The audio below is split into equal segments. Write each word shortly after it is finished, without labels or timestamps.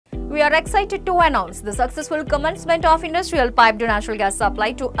We are excited to announce the successful commencement of industrial piped natural gas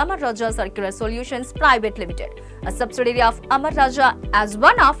supply to Amar Raja Circular Solutions Private Limited, a subsidiary of Amar Raja. As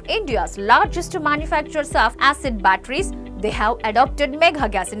one of India's largest manufacturers of acid batteries, they have adopted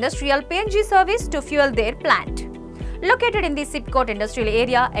Megha Gas Industrial PNG service to fuel their plant. Located in the SIPCOT Industrial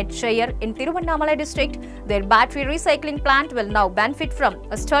Area at Cheyyar in Tiruvannamalai district, their battery recycling plant will now benefit from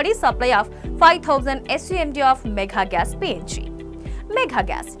a steady supply of 5,000 SCMD of Megha Gas PNG. Megha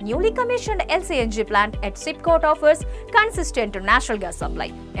Gas, newly commissioned LCNG plant at SIPCOT, offers consistent natural gas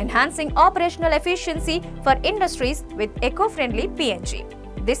supply, enhancing operational efficiency for industries with eco-friendly PNG.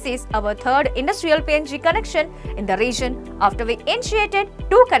 This is our third industrial PNG connection in the region after we initiated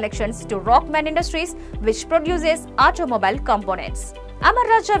 2 connections to Rockman Industries, which produces automobile components. Amar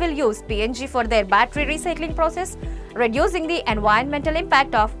Raja will use PNG for their battery recycling process, reducing the environmental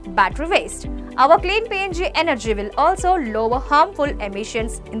impact of battery waste. Our clean PNG energy will also lower harmful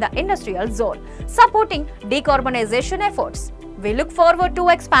emissions in the industrial zone, supporting decarbonization efforts. We look forward to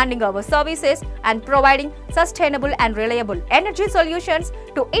expanding our services and providing sustainable and reliable energy solutions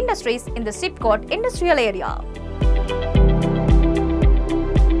to industries in the SIPCOT Industrial Area.